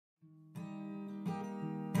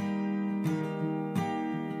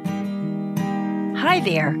Hi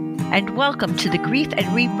there, and welcome to the Grief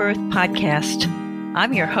and Rebirth podcast.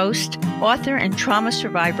 I'm your host, author and trauma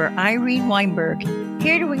survivor Irene Weinberg,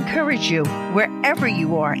 here to encourage you wherever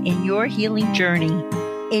you are in your healing journey.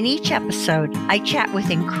 In each episode, I chat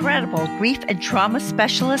with incredible grief and trauma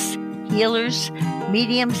specialists, healers,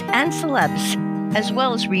 mediums, and celebs, as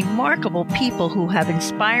well as remarkable people who have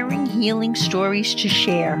inspiring healing stories to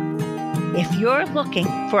share. If you're looking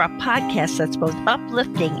for a podcast that's both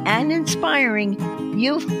uplifting and inspiring,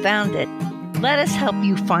 you've found it. Let us help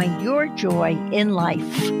you find your joy in life.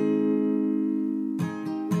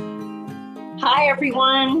 Hi,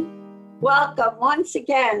 everyone. Welcome once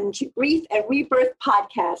again to Grief and Rebirth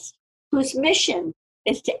podcast, whose mission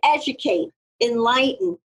is to educate,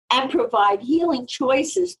 enlighten, and provide healing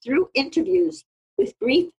choices through interviews with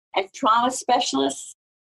grief and trauma specialists,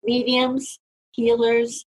 mediums,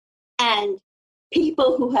 healers, and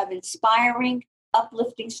people who have inspiring,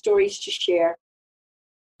 uplifting stories to share.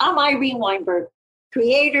 I'm Irene Weinberg,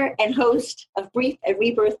 creator and host of Grief and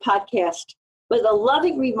Rebirth podcast, with a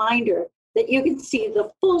loving reminder that you can see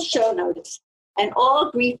the full show notes and all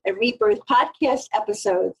Grief and Rebirth podcast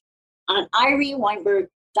episodes on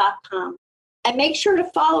ireneweinberg.com. And make sure to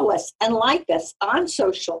follow us and like us on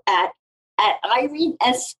social at Irene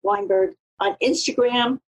S. Weinberg on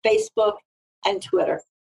Instagram, Facebook, and Twitter.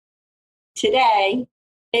 Today,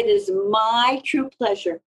 it is my true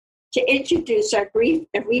pleasure to introduce our Grief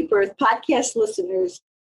and Rebirth podcast listeners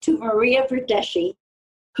to Maria Verdeschi,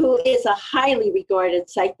 who is a highly regarded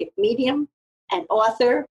psychic medium, an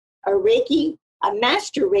author, a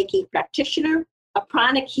master Reiki practitioner, a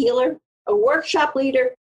pranic healer, a workshop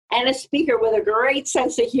leader, and a speaker with a great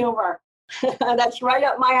sense of humor. That's right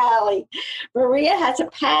up my alley. Maria has a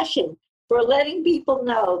passion for letting people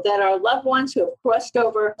know that our loved ones who have crossed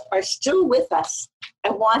over are still with us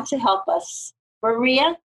and want to help us.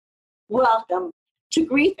 Maria, welcome to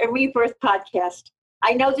Grief and Rebirth podcast.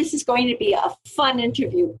 I know this is going to be a fun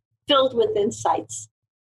interview filled with insights.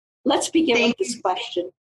 Let's begin with this question.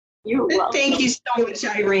 You're welcome. Thank you so much,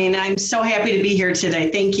 Irene. I'm so happy to be here today.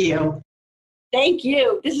 Thank you. Thank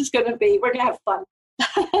you. We're going to have fun.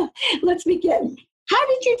 Let's begin. How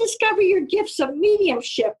did you discover your gifts of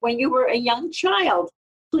mediumship when you were a young child?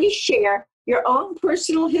 Please share your own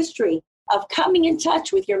personal history of coming in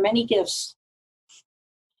touch with your many gifts.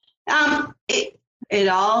 It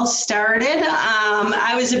all started.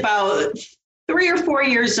 I was about 3 or 4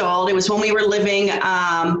 years old. It was when we were living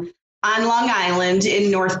on Long Island in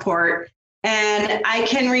Northport. And I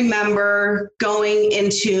can remember going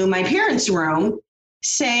into my parents' room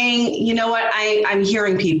saying, you know what, I'm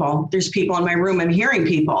hearing people. There's people in my room. I'm hearing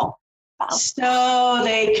people. Wow. So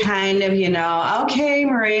they kind of, okay,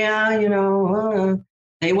 Maria,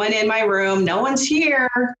 they went in my room. No one's here.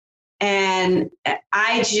 And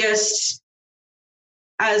I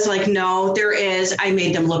was like, no, there is. I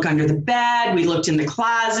made them look under the bed. We looked in the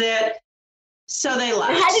closet. So they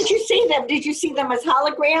left. How did you see them? Did you see them as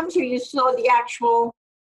holograms, or you saw the actual?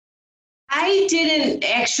 I didn't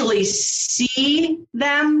actually see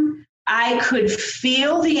them. I could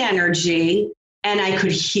feel the energy and I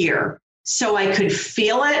could hear. So I could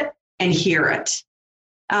feel it and hear it.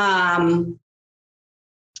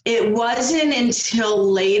 It wasn't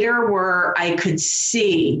until later where I could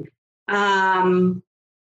see. And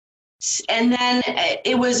then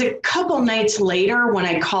it was a couple nights later when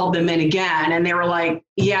I called them in again, and they were like,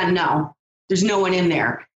 yeah, no, there's no one in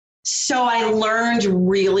there. So I learned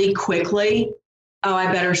really quickly,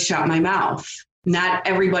 I better shut my mouth. Not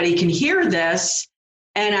everybody can hear this.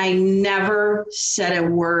 And I never said a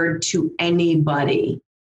word to anybody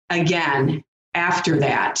again after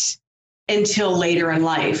that until later in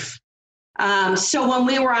life. So when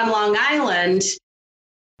we were on Long Island,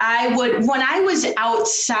 when I was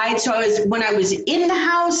outside, when I was in the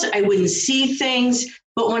house, I wouldn't see things.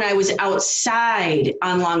 But when I was outside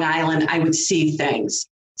on Long Island, I would see things.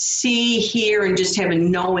 See, hear, and just have a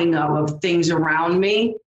knowing of things around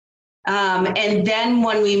me. And then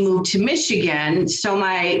when we moved to Michigan, so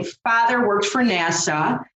my father worked for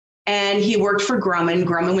NASA and he worked for Grumman.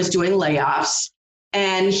 Grumman was doing layoffs,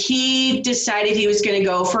 and he decided he was going to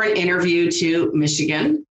go for an interview to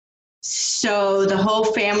Michigan. So the whole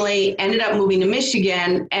family ended up moving to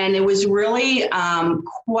Michigan, and it was really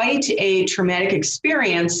quite a traumatic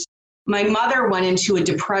experience. My mother went into a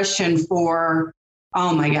depression for,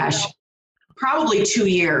 oh my gosh, probably 2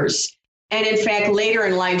 years. And in fact, later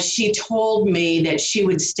in life, she told me that she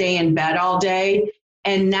would stay in bed all day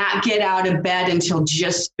and not get out of bed until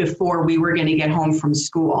just before we were going to get home from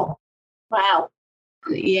school. Wow.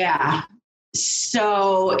 Yeah.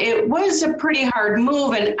 So it was a pretty hard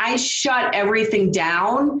move, and I shut everything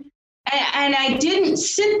down. And I didn't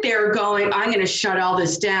sit there going, I'm going to shut all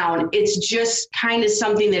this down. It's just kind of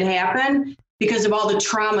something that happened because of all the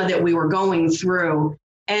trauma that we were going through.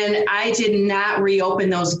 And I did not reopen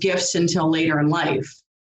those gifts until later in life.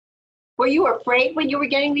 Were you afraid when you were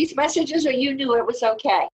getting these messages, or you knew it was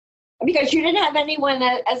okay? Because you didn't have anyone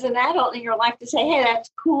as an adult in your life to say, hey,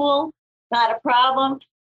 that's cool, not a problem.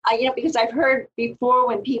 Because I've heard before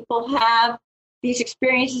when people have these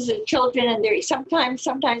experiences as children, and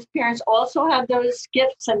sometimes parents also have those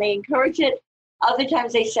gifts and they encourage it. Other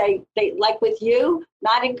times they say, like with you,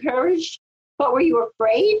 not encouraged. But were you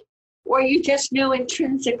afraid, or you just knew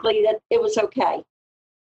intrinsically that it was okay?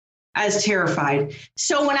 I was terrified.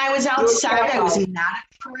 So when I was outside, I was not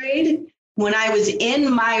afraid. When I was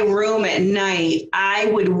in my room at night, I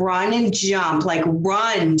would run and jump, like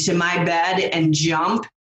run to my bed and jump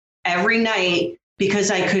every night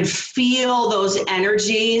because I could feel those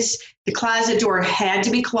energies. The closet door had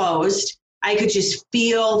to be closed. I could just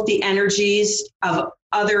feel the energies of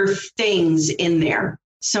other things in there.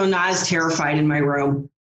 So now I was terrified in my room.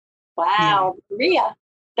 Wow, yeah. Maria,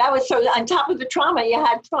 that was so on top of the trauma, you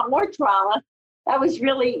had more trauma. That was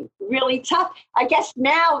really, really tough. I guess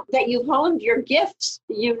now that you've honed your gifts,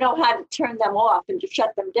 you know how to turn them off and to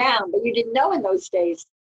shut them down, but you didn't know in those days.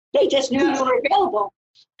 They just knew you were available.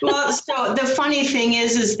 Well, so the funny thing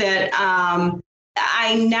is that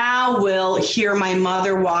I now will hear my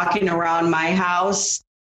mother walking around my house,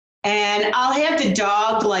 and I'll have the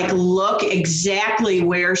dog look exactly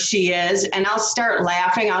where she is, and I'll start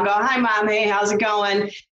laughing. I'll go, hi, Mom. Hey, how's it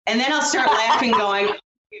going? And then I'll start laughing going,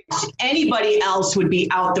 anybody else would be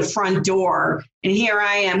out the front door. And here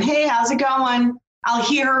I am. Hey, how's it going? I'll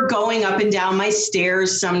hear her going up and down my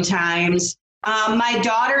stairs sometimes. My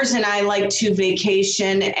daughters and I like to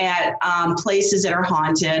vacation at places that are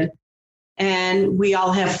haunted, and we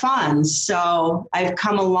all have fun. So I've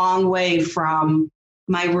come a long way from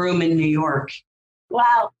my room in New York.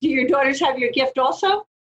 Wow. Do your daughters have your gift also?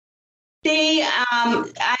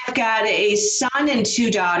 I've got a son and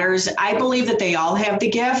 2 daughters. I believe that they all have the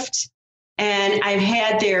gift, and I've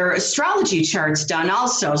had their astrology charts done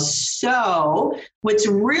also. So what's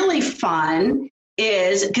really fun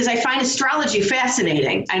is, because I find astrology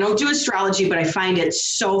fascinating. I don't do astrology, but I find it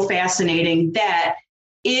so fascinating that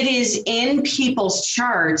it is in people's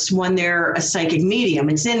charts when they're a psychic medium.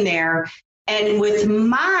 It's in there. And with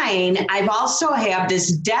mine, I've also have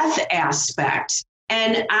this death aspect.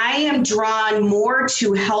 And I am drawn more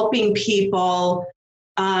to helping people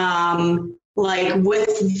with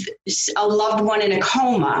a loved one in a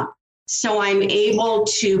coma. So I'm able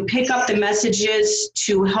to pick up the messages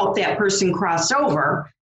to help that person cross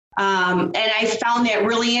over. And I found that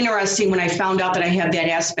really interesting when I found out that I have that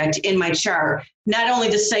aspect in my chart. Not only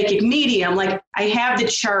the psychic medium, I have the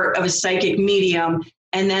chart of a psychic medium,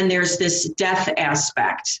 and then there's this death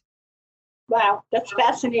aspect. Wow, that's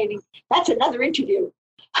fascinating. That's another interview.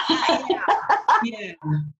 Yeah.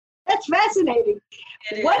 That's fascinating.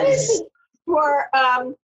 What is it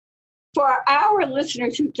for our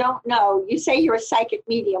listeners who don't know? You say you're a psychic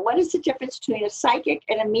medium. What is the difference between a psychic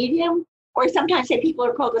and a medium? Or sometimes say people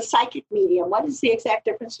are called a psychic medium. What is the exact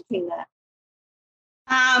difference between that?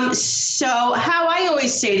 So how I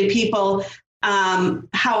always say to people,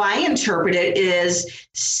 how I interpret it is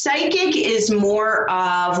psychic is more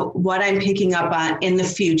of what I'm picking up on in the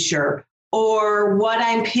future, or what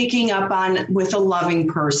I'm picking up on with a loving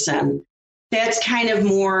person. That's kind of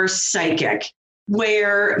more psychic.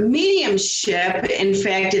 Where mediumship, in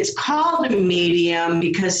fact, it's called a medium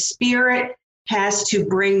because spirit has to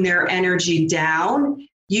bring their energy down.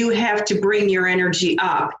 You have to bring your energy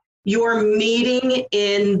up. You're meeting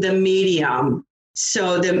in the medium.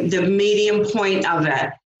 So the medium point of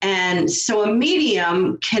it. And so a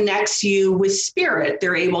medium connects you with spirit.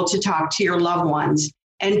 They're able to talk to your loved ones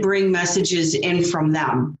and bring messages in from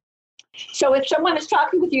them. So if someone is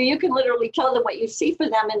talking with you, you can literally tell them what you see for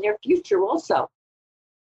them in their future also.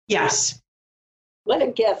 Yes. What a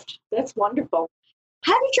gift. That's wonderful.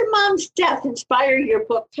 How did your mom's death inspire your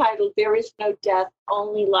book titled There Is No Death,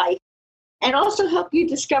 Only Life, and also help you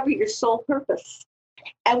discover your soul purpose?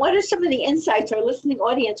 And what are some of the insights our listening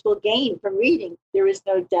audience will gain from reading There Is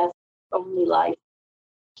No Death, Only Life?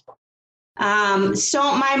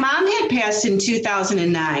 So my mom had passed in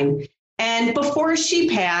 2009. And before she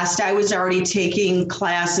passed, I was already taking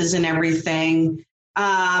classes and everything.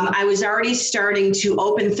 I was already starting to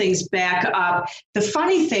open things back up. The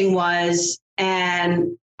funny thing was,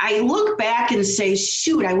 and I look back and say,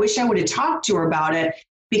 shoot, I wish I would have talked to her about it,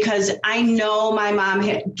 because I know my mom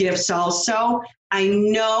had gifts also. I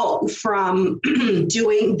know from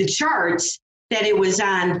doing the charts that it was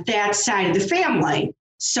on that side of the family.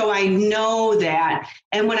 So I know that.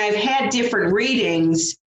 And when I've had different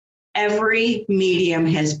readings, every medium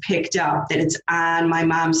has picked up that it's on my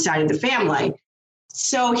mom's side of the family.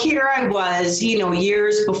 So here I was,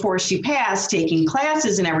 years before she passed, taking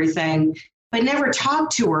classes and everything, but never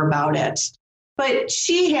talked to her about it. But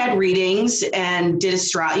she had readings and did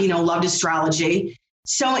loved astrology.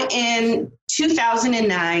 So in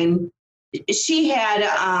 2009, she had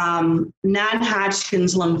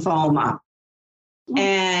non-Hodgkin's lymphoma.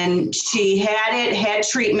 And she had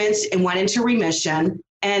treatments and went into remission.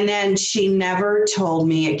 And then she never told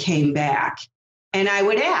me it came back. And I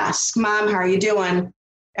would ask, Mom, how are you doing?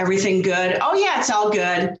 Everything good? Oh, yeah, it's all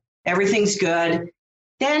good. Everything's good.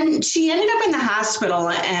 Then she ended up in the hospital.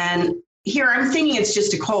 And here I'm thinking it's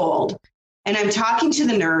just a cold. And I'm talking to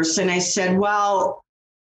the nurse and I said, well,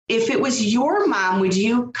 if it was your mom, would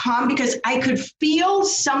you come? Because I could feel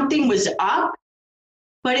something was up.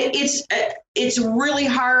 But it's really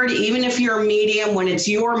hard, even if you're a medium, when it's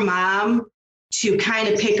your mom, to kind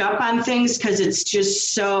of pick up on things, because it's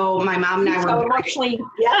just my mom and I were emotionally,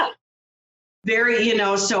 very,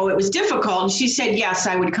 so it was difficult. And she said, yes,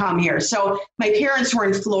 I would come here. So my parents were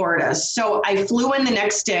in Florida. So I flew in the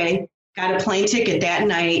next day, got a plane ticket that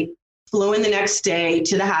night, flew in the next day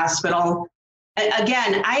to the hospital.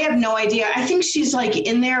 Again, I have no idea. I think she's like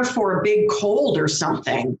in there for a big cold or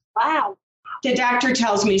something. Wow. The doctor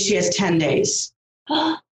tells me she has 10 days.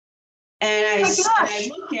 And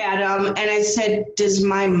I looked at him and I said, does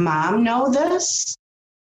my mom know this?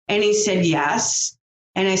 And he said, yes.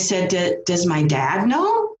 And I said, does my dad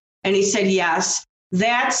know? And he said, yes.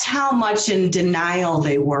 That's how much in denial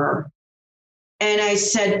they were. And I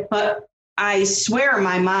said, but I swear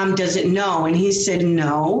my mom doesn't know. And he said,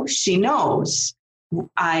 no, she knows.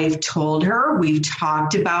 I've told her, we've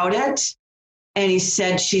talked about it. And he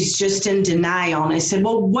said, she's just in denial. And I said,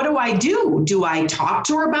 well, what do I do? Do I talk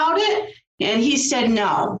to her about it? And he said,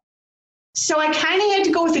 no. So I kind of had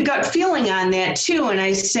to go with a gut feeling on that too. And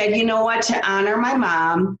I said, you know what, to honor my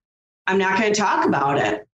mom, I'm not going to talk about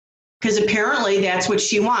it, because apparently that's what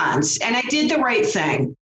she wants. And I did the right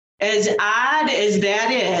thing. As odd as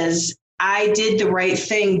that is, I did the right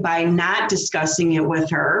thing by not discussing it with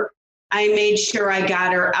her. I made sure I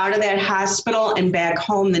got her out of that hospital and back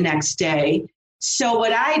home the next day. So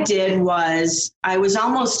what I did was I was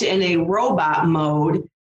almost in a robot mode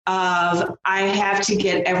of I have to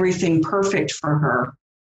get everything perfect for her.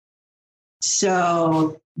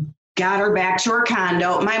 So got her back to her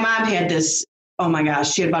condo. My mom had this, oh my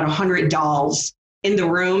gosh, she had about 100 dolls in the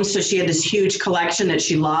room. So she had this huge collection that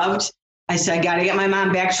she loved. I said, I got to get my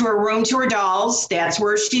mom back to her room, to her dolls. That's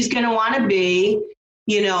where she's going to want to be.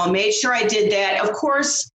 Made sure I did that. Of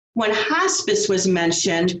course, when hospice was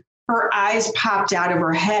mentioned, her eyes popped out of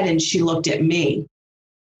her head and she looked at me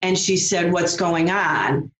and she said, what's going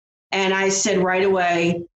on? And I said right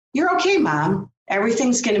away, you're okay, Mom.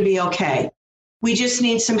 Everything's going to be okay. We just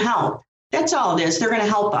need some help. That's all it is. They're going to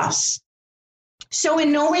help us. So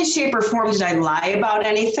in no way, shape, or form did I lie about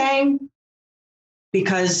anything,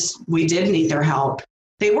 because we did need their help.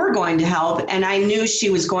 They were going to help, and I knew she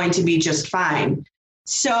was going to be just fine.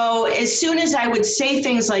 So as soon as I would say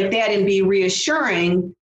things like that and be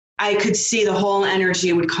reassuring, I could see the whole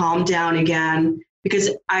energy would calm down again,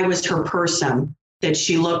 because I was her person that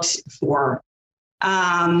she looked for.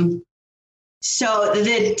 So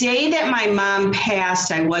the day that my mom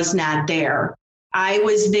passed, I was not there. I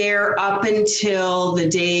was there up until the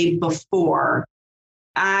day before.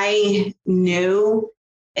 I knew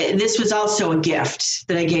this was also a gift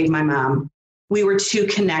that I gave my mom. We were too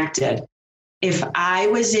connected. If I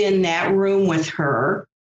was in that room with her,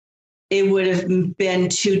 it would have been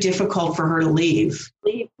too difficult for her to leave.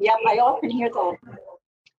 Yep, I often hear that.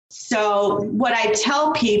 So what I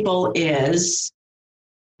tell people is,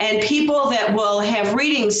 and people that will have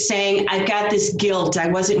readings saying, I've got this guilt, I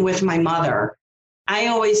wasn't with my mother. I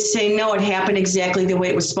always say, no, it happened exactly the way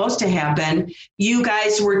it was supposed to happen. You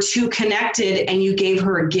guys were too connected and you gave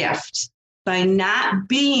her a gift. By not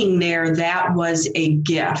being there, that was a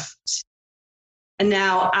gift. And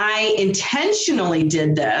now I intentionally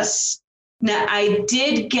did this. Now I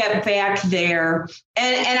did get back there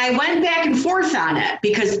and I went back and forth on it,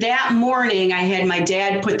 because that morning I had my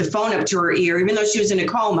dad put the phone up to her ear, even though she was in a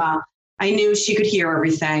coma. I knew she could hear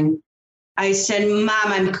everything. I said,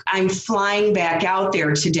 Mom, I'm flying back out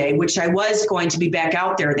there today, which I was going to be back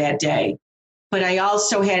out there that day. But I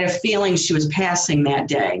also had a feeling she was passing that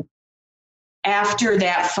day. After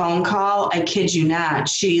that phone call, I kid you not,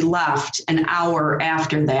 she left an hour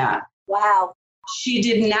after that. Wow. She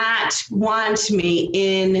did not want me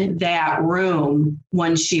in that room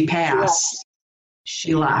when she passed.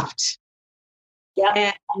 She left.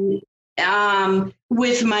 Yeah. And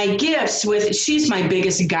with my gifts, she's my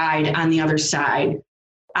biggest guide on the other side.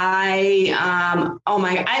 I've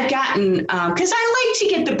gotten, because I like to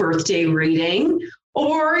get the birthday reading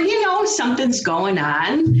or, something's going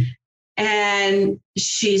on. And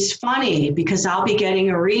she's funny because I'll be getting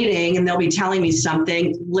a reading and they'll be telling me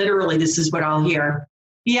something. Literally, this is what I'll hear.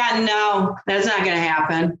 Yeah, no, that's not going to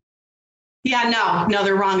happen. Yeah, no,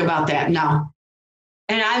 they're wrong about that. No.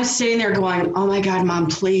 And I'm sitting there going, oh my God, Mom,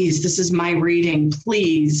 please, this is my reading,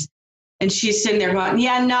 please. And she's sitting there going,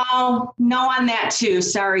 yeah, no on that too.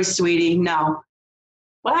 Sorry, sweetie, no.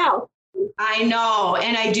 Wow. I know.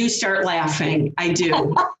 And I do start laughing. I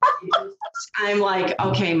do. I'm like,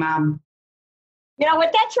 okay, Mom. You know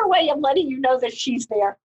what? That's her way of letting you know that she's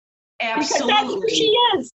there. Absolutely. Because that's who she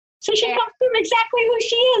is. So she comes through exactly who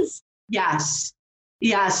she is. Yes.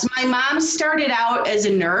 My mom started out as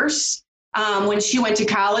a nurse when she went to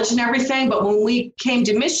college and everything. But when we came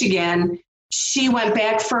to Michigan, she went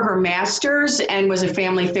back for her master's and was a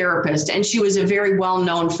family therapist. And she was a very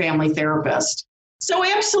well-known family therapist. So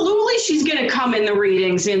absolutely, she's going to come in the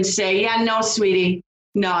readings and say, yeah, no, sweetie,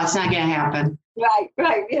 no, it's not going to happen. Right.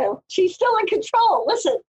 She's still in control.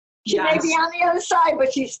 Listen, she may be on the other side,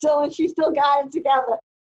 but she's still got it together.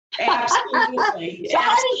 Absolutely. So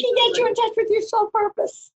how did she get you in touch with your soul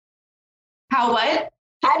purpose? How what?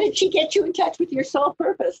 How did she get you in touch with your soul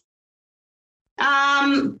purpose?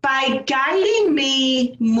 By guiding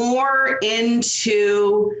me more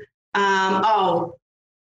into,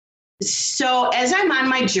 so as I'm on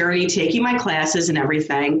my journey, taking my classes and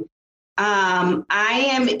everything, I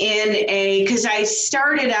am because I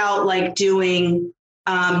started out like doing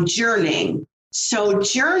journeying. So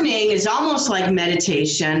journeying is almost like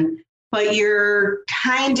meditation, but you're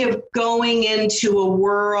kind of going into a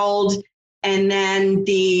world and then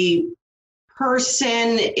the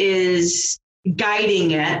person is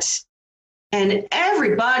guiding it. And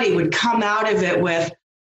everybody would come out of it with,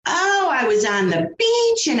 oh, I was on the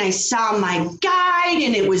beach and I saw my guide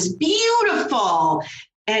and it was beautiful.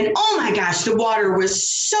 And oh my gosh, the water was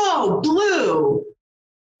so blue.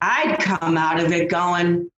 I'd come out of it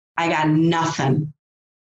going, I got nothing.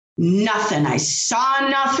 I saw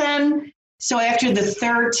nothing. So after the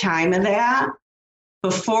third time of that,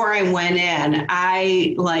 before I went in,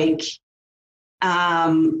 I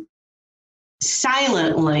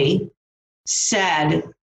silently said,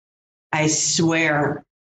 I swear,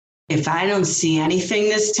 if I don't see anything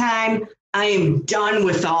this time, I am done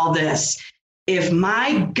with all this. If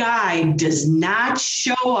my guide does not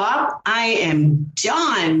show up, I am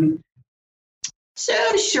done.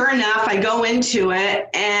 So sure enough, I go into it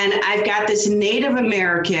and I've got this Native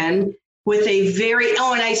American with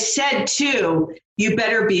and I said too, you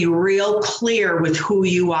better be real clear with who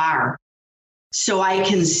you are so I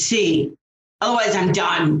can see. Otherwise, I'm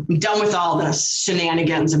done. I'm done with all this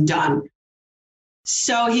shenanigans. I'm done.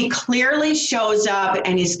 So he clearly shows up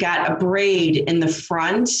and he's got a braid in the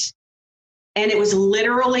front. And it was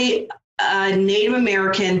literally a Native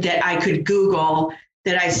American that I could Google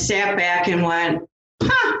that I sat back and went,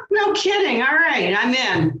 no kidding. All right, I'm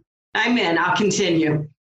in. I'll continue.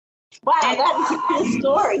 Wow, that's a cool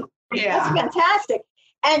story. Yeah. That's fantastic.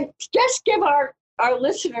 And just give our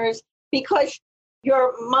listeners, because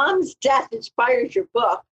your mom's death inspires your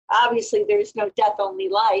book. Obviously, there's no death, only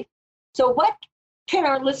life. So what can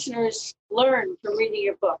our listeners learn from reading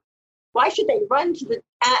your book? Why should they run to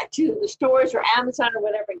the stores or Amazon or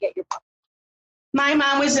whatever and get your book? My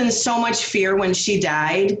mom was in so much fear when she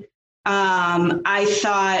died. I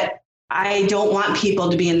thought, I don't want people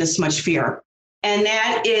to be in this much fear. And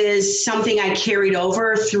that is something I carried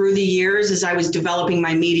over through the years as I was developing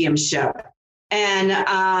my mediumship. And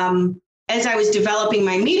as I was developing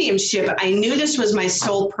my mediumship, I knew this was my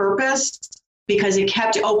sole purpose because it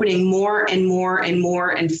kept opening more and more and more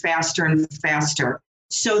and faster.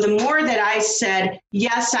 So the more that I said,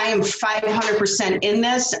 yes, I am 500% in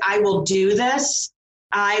this, I will do this,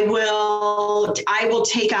 I will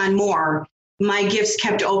take on more. My gifts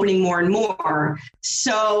kept opening more and more.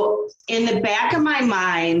 So in the back of my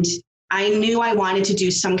mind, I knew I wanted to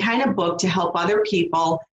do some kind of book to help other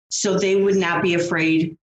people so they would not be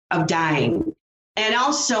afraid of dying. And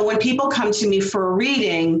also when people come to me for a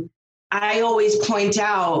reading, I always point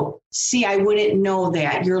out, see, I wouldn't know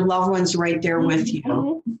that. Your loved one's right there with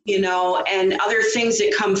you, and other things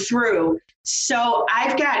that come through. So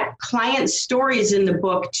I've got client stories in the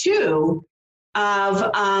book too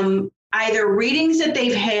of either readings that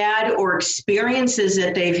they've had or experiences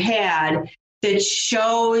that they've had that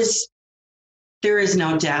shows there is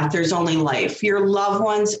no death. There's only life. Your loved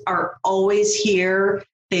ones are always here.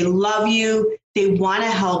 They love you. They want to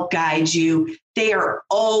help guide you. they are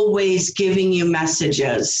always giving you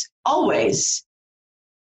messages, always.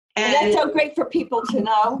 And that's so great for people to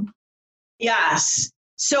know. Yes.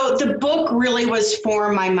 So the book really was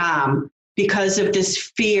for my mom because of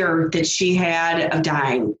this fear that she had of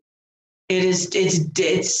dying.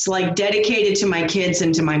 It's like dedicated to my kids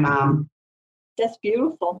and to my mom. That's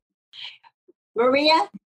beautiful. Maria,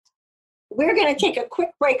 we're going to take a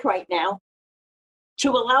quick break right now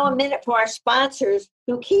to allow a minute for our sponsors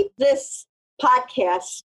who keep this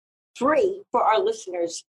podcast free for our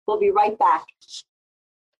listeners. We'll be right back.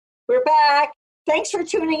 We're back. Thanks for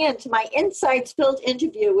tuning in to my insights-filled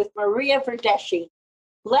interview with Maria Verdeschi.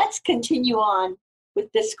 Let's continue on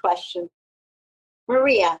with this question.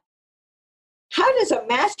 Maria, how does a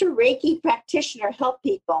master Reiki practitioner help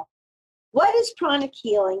people? What is pranic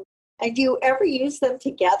healing? And do you ever use them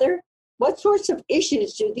together? What sorts of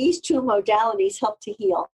issues do these two modalities help to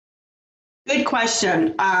heal? Good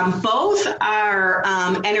question. Both are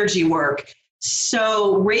energy work.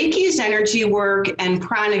 So Reiki is energy work and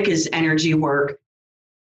pranic is energy work.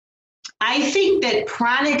 I think that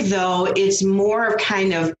pranic, though, it's more of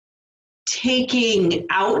kind of taking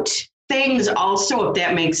out things also, if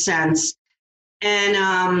that makes sense.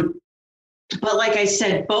 And, but like I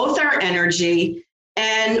said, both are energy.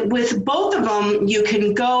 And with both of them, you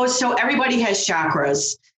can go, so everybody has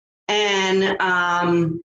chakras. And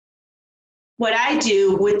what I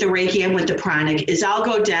do with the Reiki and with the pranic is I'll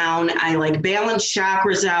go down, I like balance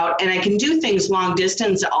chakras out, and I can do things long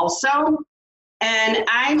distance also. And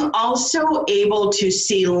I'm also able to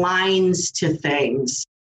see lines to things.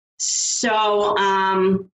 So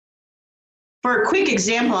for a quick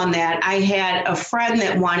example on that, I had a friend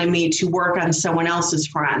that wanted me to work on someone else's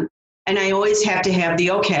friend. And I always have to have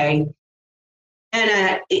the okay.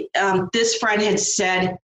 And this friend had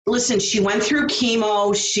said, listen, she went through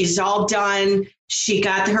chemo. She's all done. She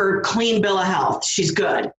got her clean bill of health. She's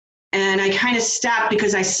good. And I kind of stopped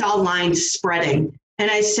because I saw lines spreading. And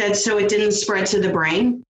I said, so it didn't spread to the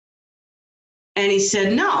brain? And he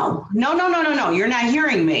said, no. You're not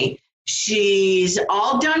hearing me. She's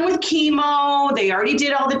all done with chemo. They already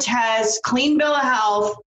did all the tests, clean bill of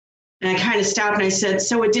health. And I kind of stopped and I said,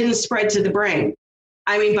 so it didn't spread to the brain?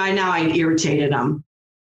 I mean, by now I irritated him.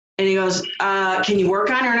 And he goes, can you work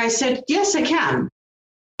on her? And I said, yes, I can.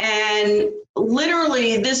 And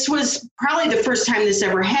literally, this was probably the first time this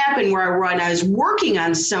ever happened where when I was working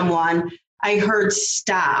on someone, I heard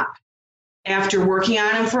stop. After working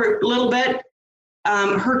on him for a little bit,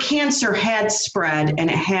 her cancer had spread and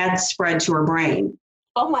it had spread to her brain.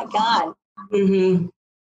 Oh my God. Mm-hmm.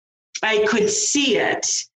 I could see it.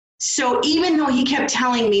 So even though he kept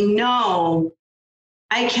telling me no,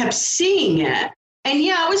 I kept seeing it. And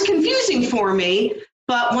yeah, it was confusing for me.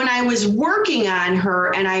 But when I was working on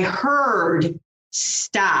her and I heard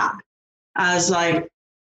stop, I was like,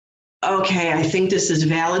 okay, I think this is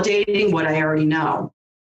validating what I already know.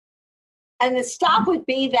 And the stop would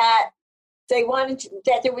be that they wanted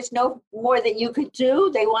that there was no more that you could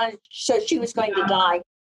do. They wanted, so she was going to die.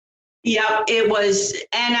 Yep, it was.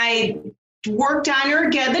 And I worked on her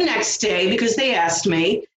again the next day because they asked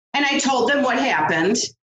me, and I told them what happened.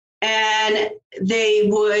 And they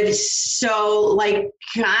would, so like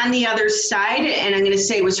on the other side, and I'm going to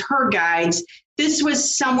say it was her guides. This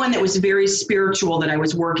was someone that was very spiritual that I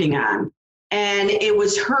was working on. And it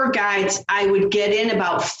was her guides. I would get in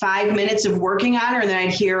about 5 minutes of working on her, and then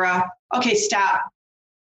I'd hear, okay, stop.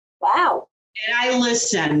 Wow. And I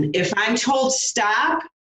listen. If I'm told stop,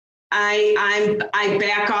 I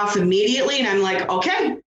back off immediately, and I'm like,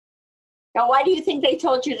 okay. Now, why do you think they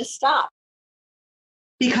told you to stop?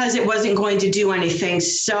 Because it wasn't going to do anything.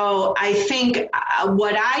 So I think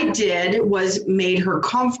what I did was made her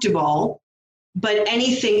comfortable, but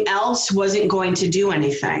anything else wasn't going to do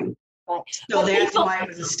anything. Right. So that's why it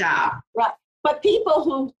was a stop. Right. But people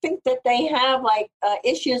who think that they have like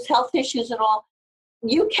issues, health issues and all,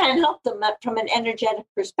 you can help them from an energetic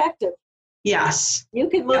perspective. Yes. You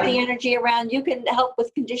can move the energy around. You can help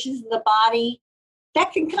with conditions in the body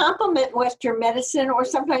that can complement Western medicine or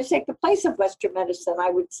sometimes take the place of Western medicine, I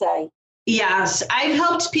would say. Yes. I've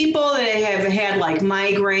helped people that have had like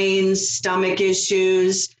migraines, stomach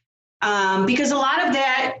issues, because a lot of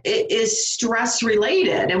that is stress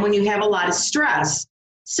related. And when you have a lot of stress,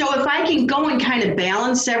 so if I can go and kind of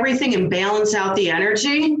balance everything and balance out the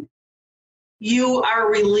energy, you are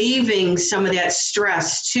relieving some of that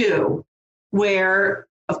stress too, where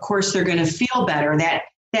of course they're going to feel better.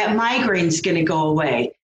 That migraine's going to go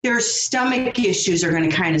away. Their stomach issues are going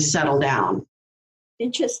to kind of settle down.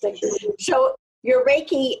 Interesting. So your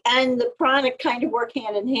Reiki and the pranic kind of work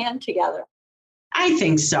hand in hand together. I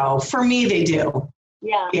think so. For me, they do.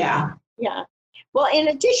 Yeah. Yeah. Yeah. Well, in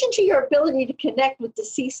addition to your ability to connect with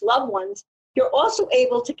deceased loved ones, you're also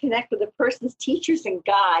able to connect with a person's teachers and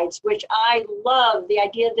guides, which I love the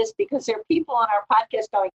idea of this, because there are people on our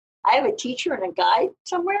podcast going, I have a teacher and a guide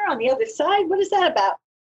somewhere on the other side. What is that about?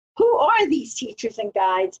 Who are these teachers and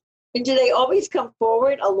guides? And do they always come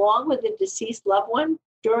forward along with the deceased loved one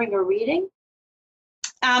during a reading?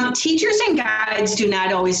 Teachers and guides do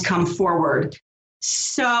not always come forward.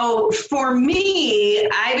 So for me,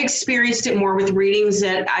 I've experienced it more with readings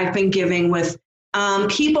that I've been giving with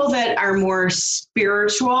people that are more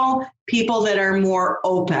spiritual, people that are more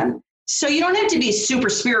open. So you don't have to be super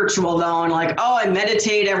spiritual though, and like, oh, I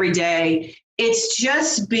meditate every day. It's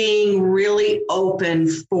just being really open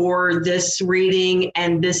for this reading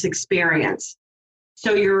and this experience.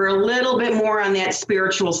 So you're a little bit more on that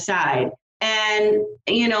spiritual side. And,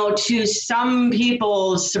 to some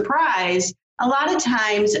people's surprise, a lot of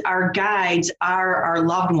times our guides are our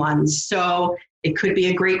loved ones. So it could be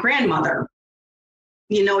a great grandmother.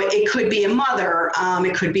 It could be a mother.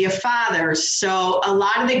 It could be a father. So a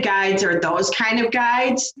lot of the guides are those kind of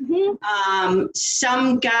guides. Mm-hmm.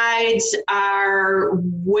 Some guides are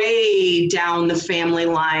way down the family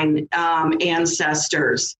line,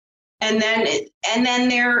 ancestors. And then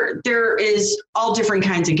there is all different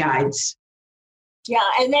kinds of guides. Yeah,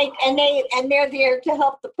 and they're there to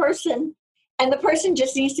help the person, and the person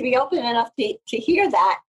just needs to be open enough to hear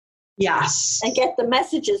that. Yes. And get the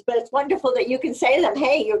messages. But it's wonderful that you can say to them,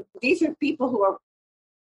 hey, these are people who are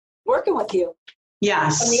working with you.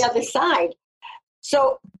 Yes. On the other side.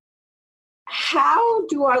 So how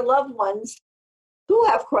do our loved ones who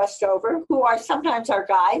have crossed over, who are sometimes our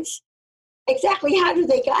guides, exactly how do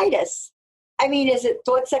they guide us? I mean, is it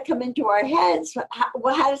thoughts that come into our heads?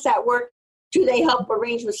 How does that work? Do they help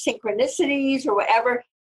arrange with synchronicities or whatever?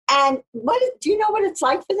 And do you know what it's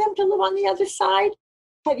like for them to live on the other side?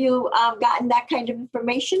 Have you gotten that kind of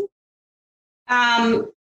information?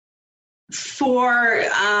 For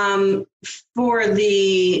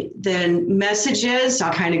the messages,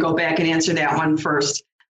 I'll kind of go back and answer that one first.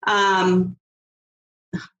 Oh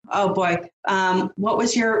boy, what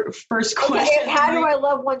was your first question? Okay, how do our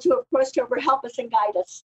loved ones who have crossed over help us and guide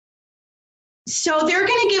us? So they're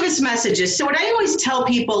going to give us messages. So what I always tell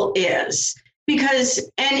people is,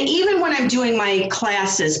 and even when I'm doing my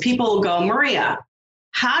classes, people will go, Maria,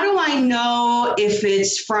 how do I know if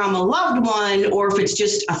it's from a loved one or if it's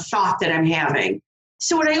just a thought that I'm having?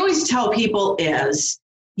 So what I always tell people is,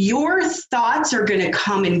 your thoughts are going to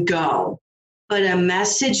come and go, but a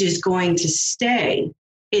message is going to stay.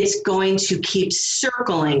 It's going to keep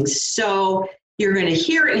circling. So you're going to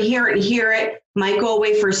hear it and hear it and hear it, might go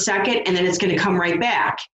away for a second, and then it's going to come right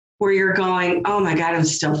back where you're going, oh my God, I'm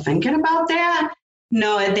still thinking about that.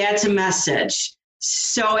 No, that's a message.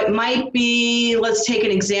 So it might be, let's take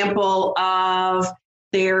an example of,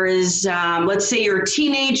 there is, let's say you're a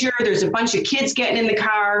teenager, there's a bunch of kids getting in the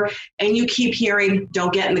car, and you keep hearing,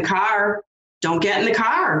 don't get in the car, don't get in the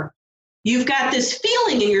car. You've got this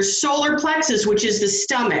feeling in your solar plexus, which is the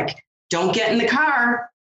stomach, don't get in the car.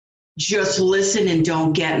 Just listen and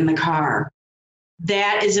don't get in the car.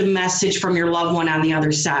 That is a message from your loved one on the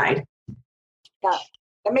other side. Yeah,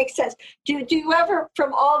 that makes sense. Do you ever,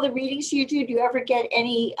 from all the readings you do you ever get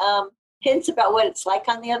any hints about what it's like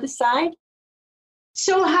on the other side?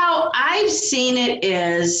 So how I've seen it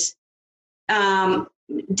is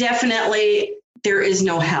definitely there is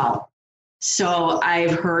no hell. So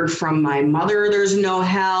I've heard from my mother, there's no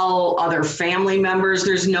hell. Other family members,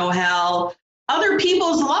 there's no hell. Other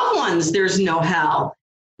people's loved ones, there's no hell.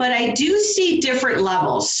 But I do see different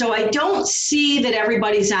levels. So I don't see that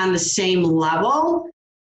everybody's on the same level.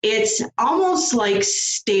 It's almost like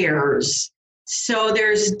stairs. So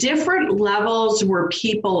there's different levels where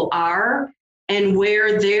people are and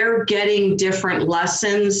where they're getting different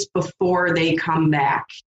lessons before they come back.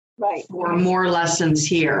 Right. Or more lessons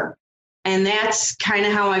here. And that's kind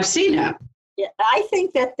of how I've seen it. Yeah, I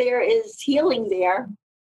think that there is healing there.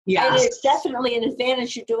 Yes. And it's definitely an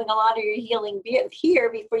advantage you're doing a lot of your healing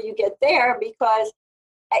here before you get there, because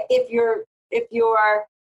if your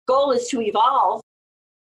goal is to evolve,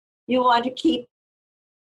 you want to keep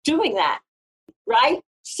doing that, right?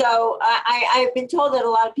 So I've been told that a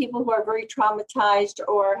lot of people who are very traumatized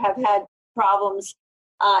or have had problems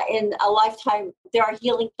in a lifetime, there are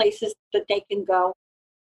healing places that they can go.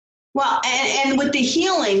 Well, and with the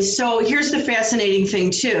healing, so here's the fascinating thing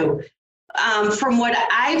too. From what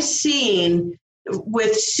I've seen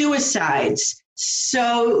with suicides,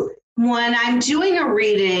 so when I'm doing a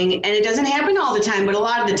reading, and it doesn't happen all the time, but a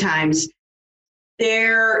lot of the times,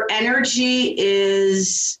 their energy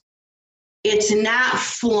is it's not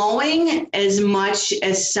flowing as much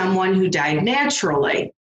as someone who died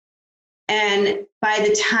naturally. And by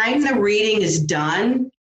the time the reading is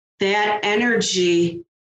done, that energy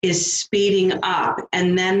is speeding up,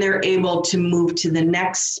 and then they're able to move to the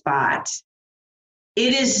next spot.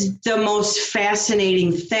 It is the most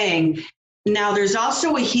fascinating thing. Now, there's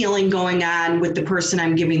also a healing going on with the person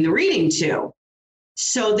I'm giving the reading to.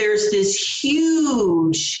 So there's this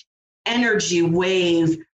huge energy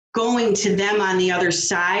wave going to them on the other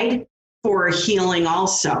side for a healing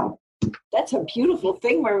also. That's a beautiful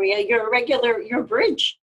thing, Maria. You're a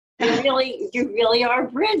bridge. You really are a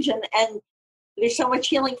bridge. And there's so much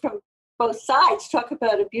healing from both sides. Talk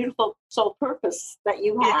about a beautiful soul purpose that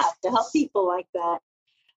you have to help people like that.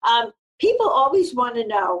 People always want to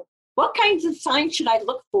know, what kinds of signs should I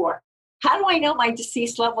look for? How do I know my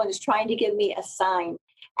deceased loved one is trying to give me a sign?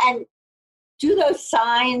 And do those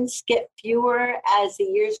signs get fewer as the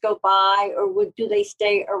years go by, or do they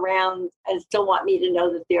stay around and still want me to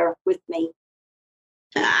know that they're with me?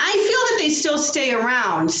 I feel that they still stay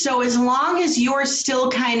around. So as long as you're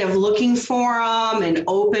still kind of looking for them and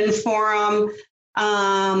open for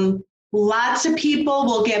them, lots of people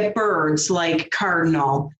will get birds like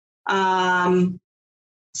cardinal.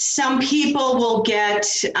 Some people will get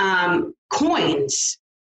coins.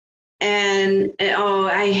 And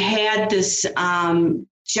I had this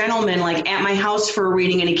gentleman like at my house for a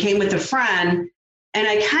reading, and he came with a friend, and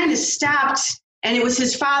I kind of stopped, and it was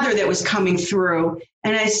his father that was coming through.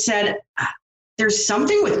 And I said, there's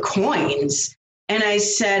something with coins. And I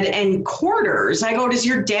said, and quarters. I go, does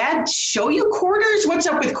your dad show you quarters? What's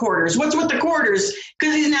up with quarters? What's with the quarters?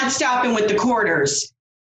 Because he's not stopping with the quarters.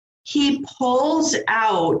 He pulls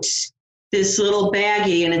out this little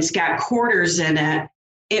baggie, and it's got quarters in it.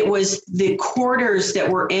 It was the quarters that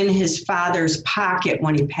were in his father's pocket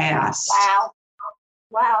when he passed.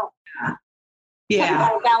 Wow. Yeah.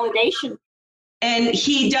 Talk about validation. And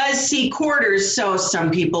he does see quarters. So some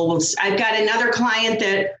people will. I've got another client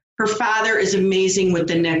that her father is amazing with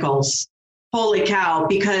the nickels. Holy cow,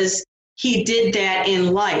 because he did that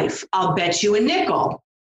in life. I'll bet you a nickel.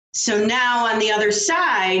 So now on the other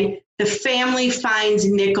side, the family finds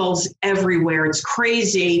nickels everywhere. It's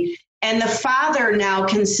crazy. And the father now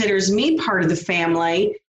considers me part of the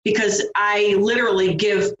family, because I literally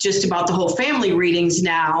give just about the whole family readings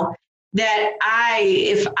now, that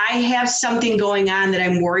if I have something going on that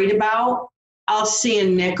I'm worried about, I'll see a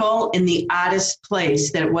nickel in the oddest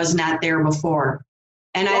place that was not there before.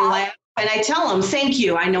 And I laugh and I tell them, thank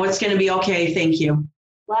you. I know it's going to be okay. Thank you.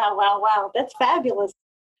 Wow. That's fabulous.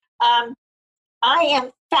 I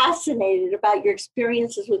am fascinated about your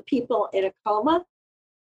experiences with people in a coma,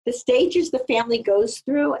 the stages the family goes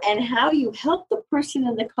through, and how you help the person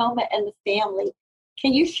in the coma and the family.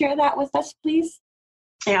 Can you share that with us, please?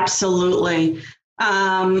 Absolutely.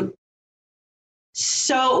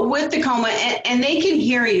 So with the coma, and they can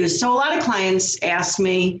hear you. So a lot of clients ask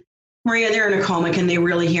me, Maria, they're in a coma. Can they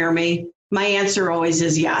really hear me? My answer always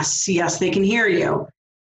is yes. Yes, they can hear you.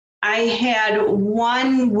 I had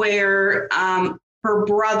one where her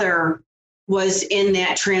brother was in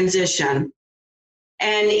that transition.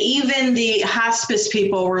 And even the hospice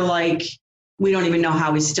people were like, we don't even know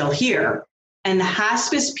how he's still here. And the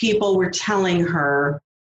hospice people were telling her,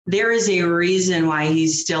 there is a reason why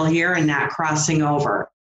he's still here and not crossing over.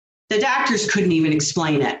 The doctors couldn't even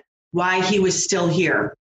explain it, why he was still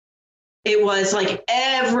here. It was like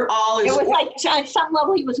it was like on some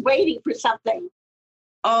level he was waiting for something.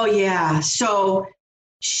 Oh, yeah. So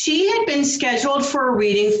she had been scheduled for a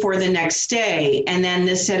reading for the next day. And then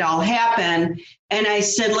this had all happened. And I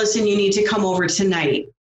said, listen, you need to come over tonight.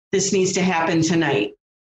 This needs to happen tonight.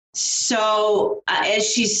 So as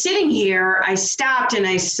she's sitting here, I stopped and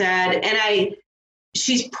I said,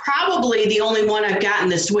 she's probably the only one I've gotten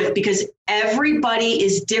this with, because everybody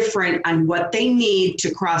is different on what they need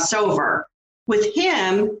to cross over. With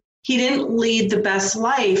him, he didn't lead the best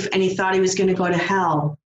life and he thought he was going to go to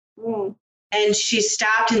hell. Mm. And she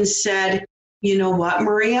stopped and said, you know what,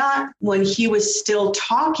 Maria, when he was still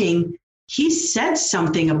talking, he said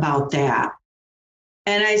something about that.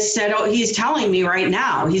 And I said, oh, he's telling me right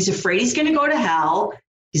now, he's afraid he's going to go to hell.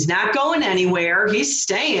 He's not going anywhere. He's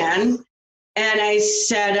staying. And I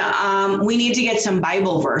said, we need to get some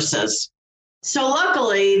Bible verses. So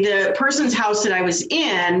luckily, the person's house that I was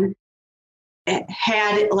in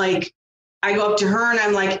had I go up to her and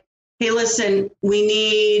I'm like, hey, listen, we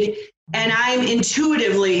need, and I'm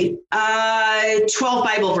intuitively 12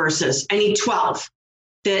 Bible verses. I need 12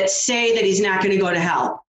 that say that he's not going to go to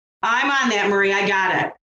hell. I'm on that, Marie. I got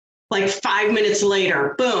it. 5 minutes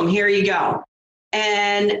later, boom, here you go.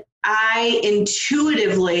 And I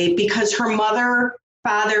intuitively, because her mother,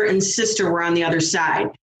 father, and sister were on the other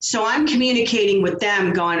side. So I'm communicating with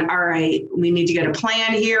them going, all right, we need to get a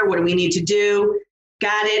plan here. What do we need to do?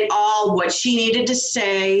 Got it all, what she needed to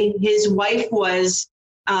say. His wife was,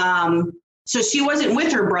 so she wasn't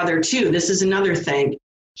with her brother too. This is another thing.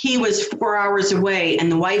 He was 4 hours away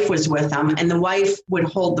and the wife was with him, and the wife would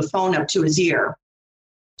hold the phone up to his ear.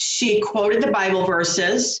 She quoted the Bible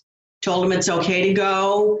verses, told him it's okay to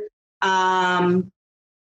go.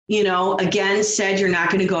 Again, said, you're not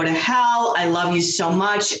going to go to hell. I love you so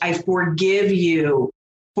much. I forgive you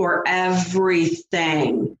for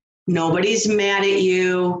everything. Nobody's mad at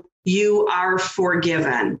you. You are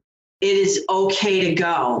forgiven. It is okay to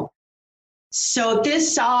go. So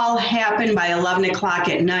this all happened by 11 o'clock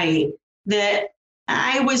at night, that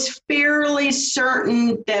I was fairly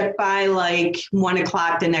certain that by like 1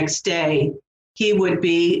 o'clock the next day, he would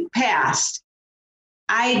be passed.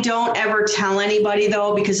 I don't ever tell anybody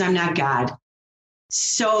though, because I'm not God.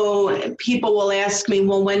 So people will ask me,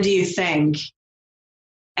 well, when do you think?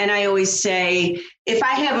 And I always say, if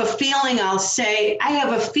I have a feeling, I'll say, I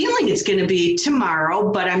have a feeling it's going to be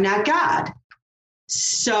tomorrow, but I'm not God.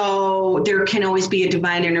 So there can always be a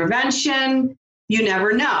divine intervention. You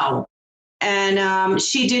never know. And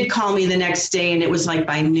she did call me the next day, and it was like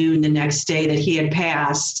by noon the next day that he had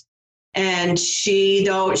passed. And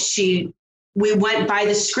we went by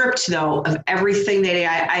the script, though, of everything that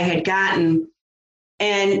I had gotten.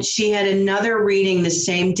 And she had another reading the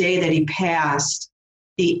same day that he passed.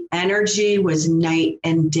 The energy was night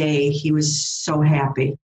and day. He was so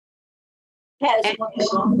happy. And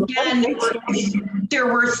again,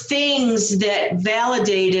 there were things that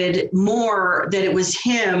validated more that it was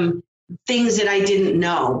him, things that I didn't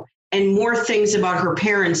know, and more things about her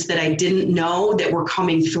parents that I didn't know that were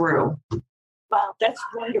coming through. Wow, that's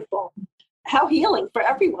wonderful. How healing for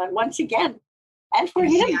everyone, once again, and for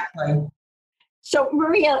him. So,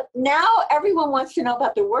 Maria, now everyone wants to know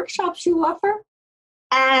about the workshops you offer.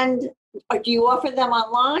 And do you offer them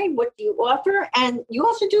online? What do you offer? And you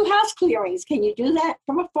also do house clearings. Can you do that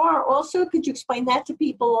from afar also? Could you explain that to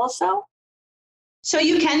people also? So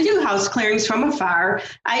you can do house clearings from afar.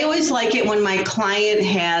 I always like it when my client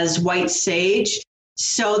has white sage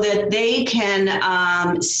so that they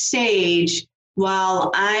can sage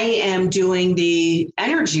while I am doing the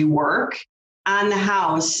energy work on the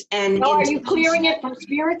house. And are you clearing it from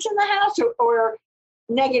spirits in the house or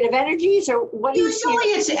negative energies, or what? Usually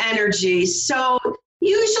it's energy. So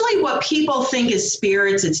usually what people think is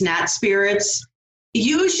spirits, it's not spirits.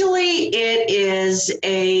 Usually it is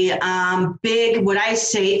a big, what I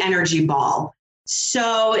say, energy ball.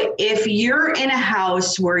 So if you're in a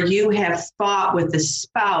house where you have fought with a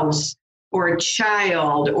spouse or a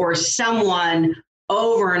child or someone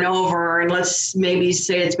over and over, and let's maybe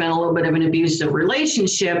say it's been a little bit of an abusive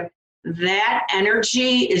relationship, that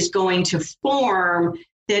energy is going to form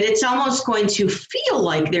that it's almost going to feel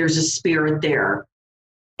like there's a spirit there.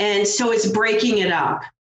 And so it's breaking it up.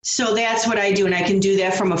 So that's what I do. And I can do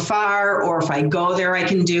that from afar, or if I go there, I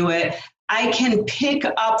can do it. I can pick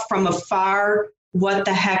up from afar what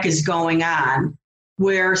the heck is going on,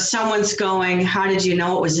 where someone's going, how did you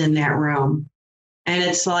know it was in that room? And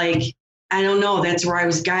it's like, I don't know, that's where I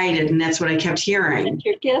was guided, and that's what I kept hearing. That's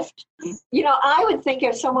your gift. You know, I would think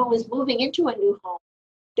if someone was moving into a new home,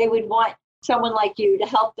 they would want someone like you to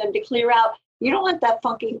help them to clear out. You don't want that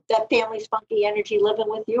family's funky energy living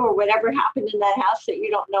with you, or whatever happened in that house that you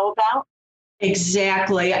don't know about.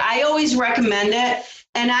 Exactly. I always recommend it.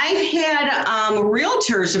 And I've had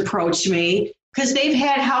realtors approach me because they've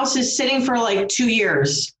had houses sitting for like 2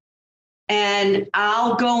 years. And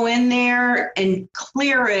I'll go in there and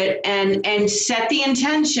clear it and set the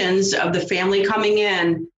intentions of the family coming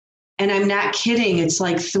in. And I'm not kidding. It's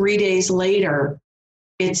like 3 days later,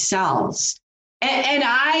 it sells. And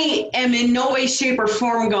I am in no way, shape, or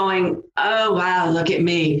form going, oh, wow, look at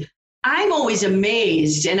me. I'm always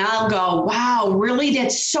amazed. And I'll go, wow, really?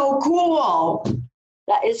 That's so cool.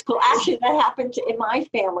 That is cool. Actually, that happened in my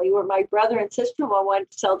family where my brother and sister-in-law wanted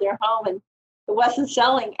to sell their home, and it wasn't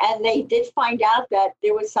selling. And they did find out that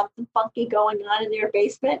there was something funky going on in their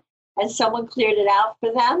basement, and someone cleared it out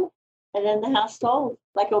for them. And then the house sold,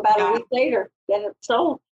 like about a week later, then it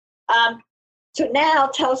sold. So now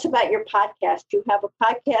tell us about your podcast. You have a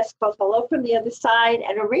podcast called Hello from the Other Side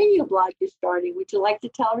and a radio blog you're starting. Would you like to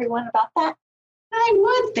tell everyone about that? I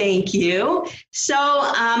would, thank you. So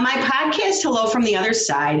my podcast, Hello from the Other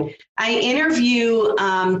Side, I interview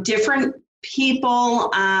different people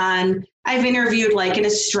I've interviewed like an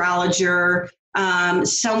astrologer,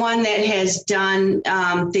 someone that has done,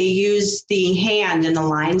 they use the hand and the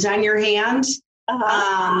lines on your hand.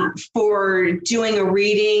 for doing a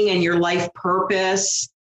reading and your life purpose.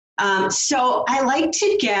 So I like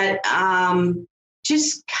to get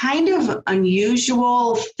just kind of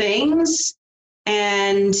unusual things.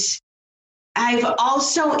 And I've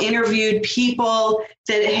also interviewed people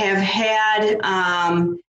that have had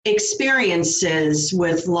experiences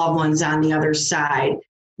with loved ones on the other side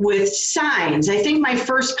with signs. I think my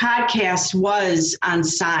first podcast was on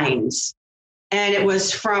signs. And it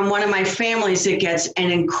was from one of my families that gets an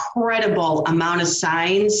incredible amount of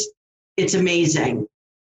signs. It's amazing.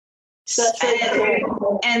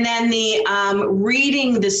 And then the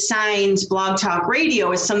reading the signs Blog Talk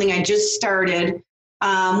Radio is something I just started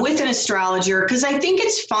with an astrologer, because I think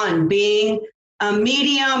it's fun being a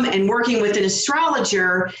medium and working with an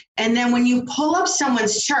astrologer. And then when you pull up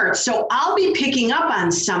someone's chart, so I'll be picking up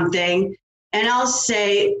on something and I'll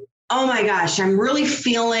say, oh my gosh, I'm really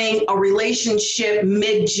feeling a relationship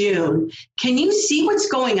mid-June. Can you see what's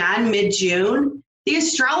going on mid-June? The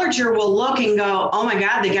astrologer will look and go, oh my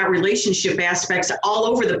God, they got relationship aspects all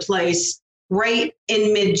over the place right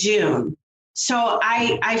in mid-June. So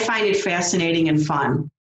I find it fascinating and fun.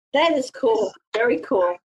 That is cool. Very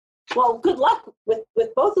cool. Well, good luck with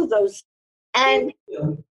both of those. And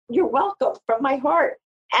you're welcome from my heart.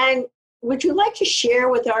 And would you like to share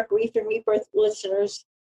with our Grief and Rebirth listeners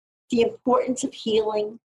the importance of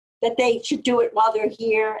healing, that they should do it while they're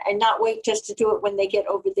here and not wait just to do it when they get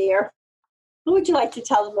over there? What would you like to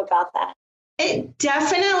tell them about that?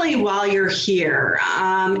 Definitely while you're here.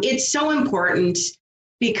 It's so important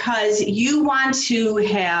because you want to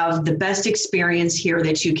have the best experience here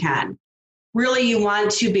that you can. Really, you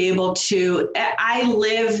want to be able to, I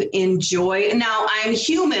live in joy. Now, I'm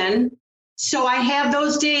human, so I have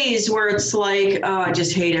those days where it's like, oh, I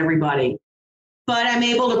just hate everybody. But I'm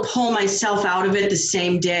able to pull myself out of it the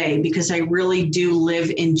same day because I really do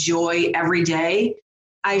live in joy every day.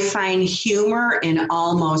 I find humor in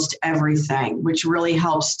almost everything, which really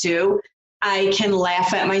helps too. I can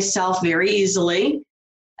laugh at myself very easily,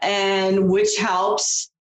 and which helps.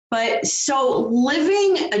 But so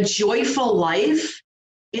living a joyful life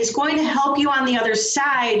is going to help you on the other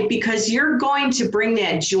side because you're going to bring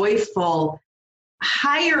that joyful,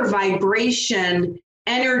 higher vibration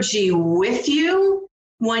energy with you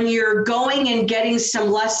when you're going and getting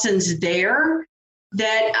some lessons there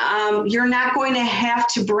that you're not going to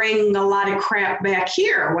have to bring a lot of crap back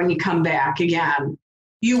here when you come back again.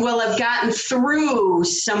 You will have gotten through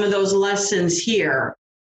some of those lessons here.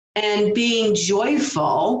 And being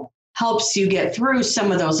joyful helps you get through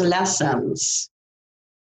some of those lessons.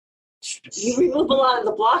 You remove a lot of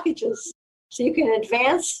the blockages so you can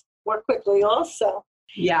advance more quickly also.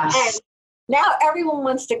 Yes. And now everyone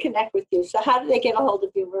wants to connect with you. So how do they get a hold of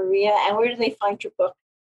you, Maria? And where do they find your book?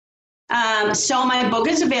 So my book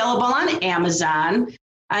is available on Amazon.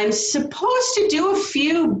 I'm supposed to do a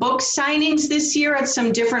few book signings this year at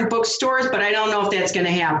some different bookstores, but I don't know if that's going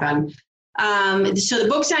to happen. So the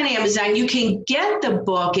book's on Amazon. You can get the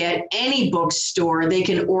book at any bookstore. They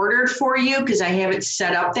can order it for you because I have it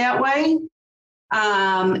set up that way.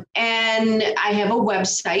 And I have a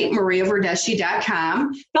website,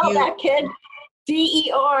 mariaverdeschi.com. Spell that, kid.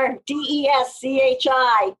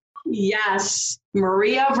 DERDESCHI. Yes,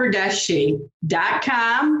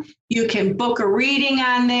 mariaverdeschi.com. You can book a reading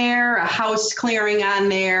on there, a house clearing on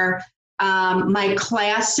there. My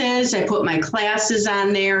classes, I put my classes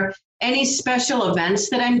on there. Any special events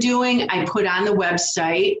that I'm doing, I put on the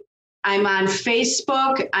website. I'm on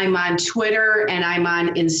Facebook, I'm on Twitter, and I'm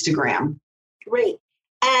on Instagram. Great.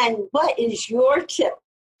 And what is your tip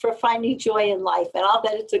for finding joy in life? And I'll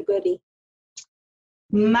bet it's a goodie.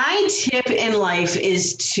 My tip in life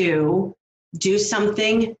is to do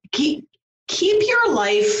something, keep your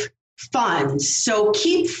life fun. So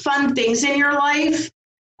keep fun things in your life.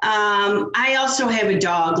 I also have a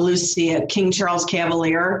dog, Lucy, a King Charles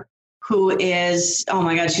Cavalier, who is, oh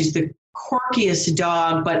my God, she's the quirkiest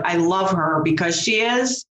dog, but I love her because she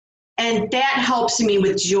is. And that helps me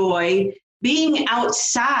with joy. Being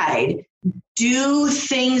outside, do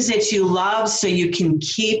things that you love so you can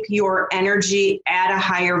keep your energy at a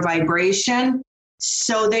higher vibration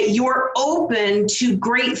so that you're open to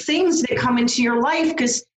great things that come into your life.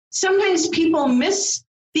 Because sometimes people miss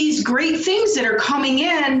these great things that are coming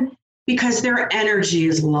in because their energy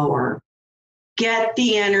is lower. Get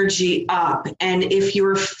the energy up. And if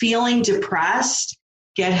you're feeling depressed,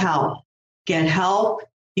 get help. Get help.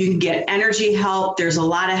 You can get energy help. There's a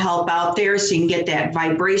lot of help out there, so you can get that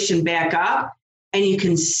vibration back up and you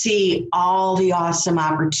can see all the awesome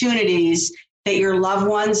opportunities that your loved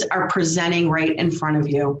ones are presenting right in front of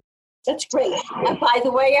you. That's great. And by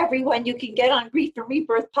the way, everyone, you can get on Grief and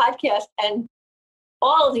Rebirth podcast and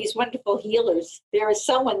all of these wonderful healers, there is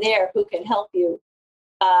someone there who can help you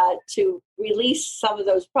to release some of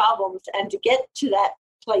those problems and to get to that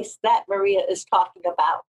place that Maria is talking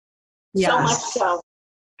about. Yes. So much so.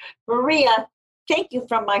 Maria, thank you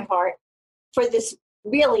from my heart for this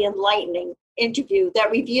really enlightening interview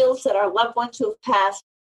that reveals that our loved ones who have passed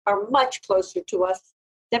are much closer to us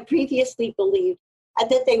than previously believed, and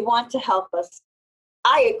that they want to help us.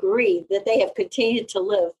 I agree that they have continued to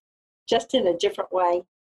live, just in a different way.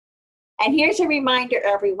 And here's a reminder,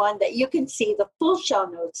 everyone, that you can see the full show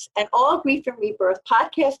notes and all Grief and Rebirth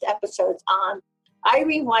podcast episodes on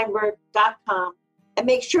ireneweinberg.com. And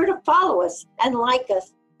make sure to follow us and like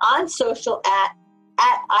us on social at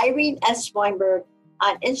Irene S. Weinberg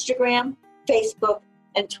on Instagram, Facebook,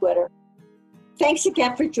 and Twitter. Thanks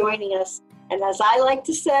again for joining us. And as I like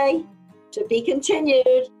to say, to be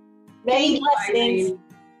continued. Many blessings.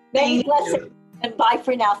 Many blessings. And bye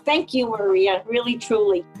for now. Thank you, Maria, really,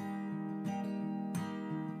 truly.